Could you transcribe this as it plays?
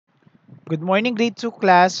Good morning, grade 2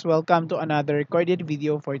 class. Welcome to another recorded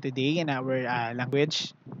video for today in our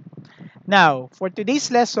language. Now, for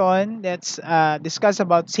today's lesson, let's discuss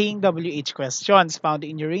about saying WH questions found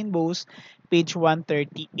in your rainbows, page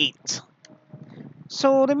 138.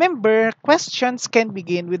 So remember, questions can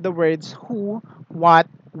begin with the words who, what,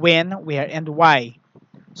 when, where, and why.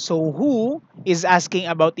 So who is asking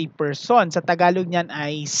about a person. Sa Tagalog niyan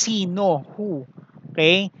ay sino, who.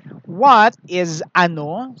 Okay? What is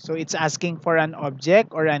ano? So it's asking for an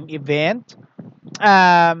object or an event.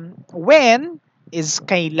 When is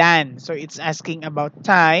kailan? So it's asking about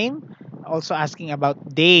time, also asking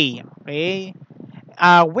about day. Okay?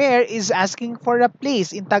 Where is asking for a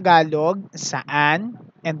place in Tagalog, saan,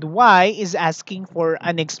 and why is asking for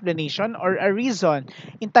an explanation or a reason.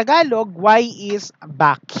 In Tagalog, why is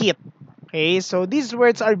bakit. Okay, so these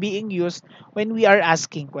words are being used when we are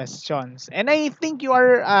asking questions. And I think you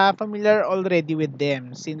are familiar already with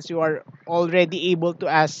them since you are already able to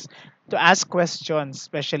ask questions,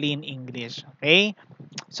 especially in English. Okay,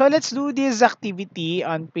 so let's do this activity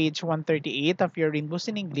on page 138 of your Rainbows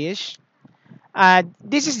in English.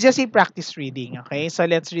 This is just a practice reading, okay? So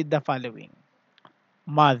let's read the following.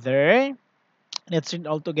 Mother, let's read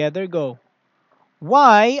all together, go.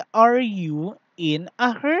 Why are you in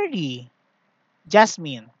a hurry?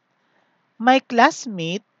 Jasmine, my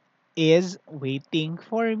classmate is waiting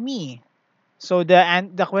for me. So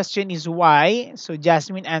the question is why? So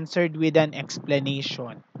Jasmine answered with an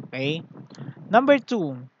explanation, okay? Number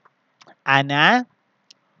 2, Anna,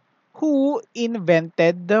 who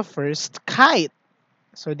invented the first kite?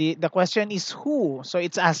 So the question is who? So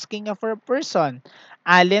it's asking for a person.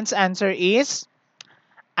 Allen's answer is,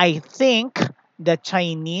 I think the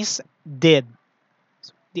Chinese did.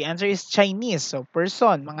 The answer is Chinese. So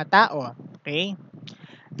person, mga tao. Okay.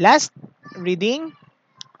 Last reading,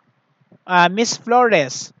 Miss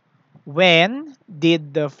Flores. When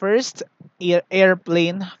did the first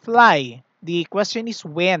airplane fly? The question is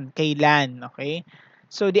when, kailan. Okay.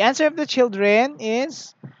 So the answer of the children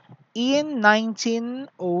is in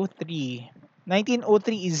 1903.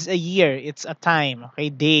 1903 is a year. It's a time. Okay,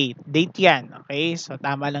 date. Date yan. Okay, so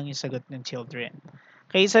tama lang yung sagot ng children.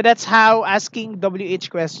 Okay, so that's how asking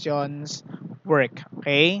WH questions work.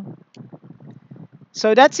 Okay,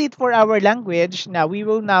 so that's it for our language. Now, we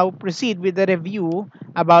will now proceed with the review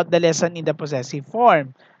about the lesson in the possessive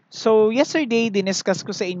form. So, yesterday, diniscuss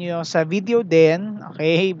ko sa inyo sa video din,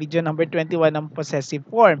 okay, video number 21 ng possessive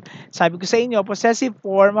form. Sabi ko sa inyo, possessive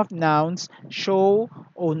form of nouns show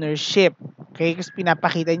ownership. Okay, kasi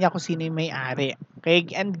pinapakita niya kung sino yung may-ari. Okay,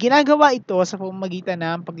 and ginagawa ito sa pamamagitan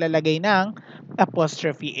ng paglalagay ng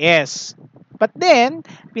apostrophe S. But then,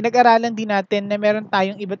 pinag-aralan din natin na meron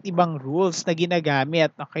tayong iba't ibang rules na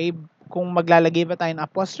ginagamit. Okay? Kung maglalagay ba tayo ng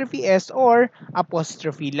apostrophe S or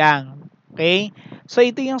apostrophe lang. Okay? So,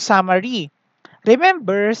 ito yung summary.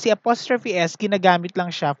 Remember, si apostrophe S, ginagamit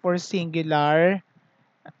lang siya for singular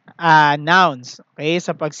nouns. Okay?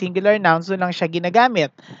 So, pag singular nouns, doon lang siya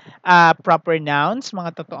ginagamit. Proper nouns,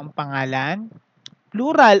 mga totoong pangalan,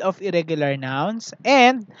 plural of irregular nouns,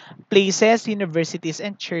 and places, universities,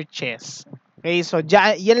 and churches. Okay, so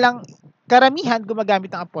yan lang, karamihan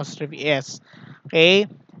gumagamit ng apostrophe S. Okay,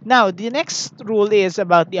 now, the next rule is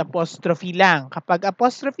about the apostrophe lang. Kapag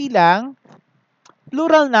apostrophe lang,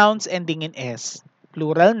 plural nouns ending in S.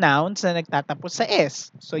 Plural nouns na nagtatapos sa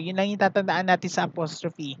S. So, yun lang yung tatandaan natin sa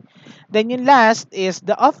apostrophe. Then, yung last is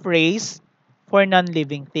the of phrase for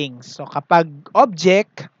non-living things. So, kapag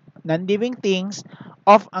object, non-living things,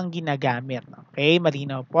 of ang ginagamit. Okay,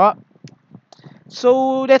 malinaw po.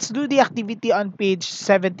 So, let's do the activity on page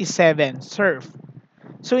 77, surf.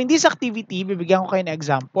 So, in this activity, bibigyan ko kayo ng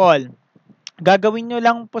example. Gagawin nyo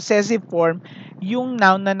lang possessive form yung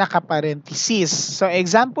noun na nakaparenthesis. So,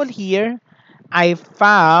 example here, I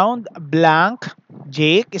found blank,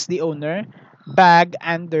 Jake is the owner, bag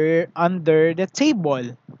under the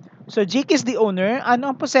table. So, Jake is the owner.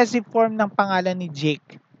 Ano ang possessive form ng pangalan ni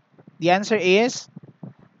Jake? The answer is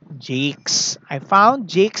Jake's. I found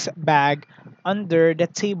Jake's bag under the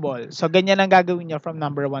table. So, ganyan ang gagawin nyo from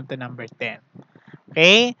number 1 to number 10.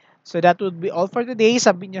 Okay? So, that would be all for today.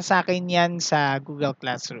 Sabihin nyo sa akin yan sa Google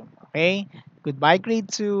Classroom. Okay? Goodbye, grade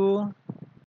 2.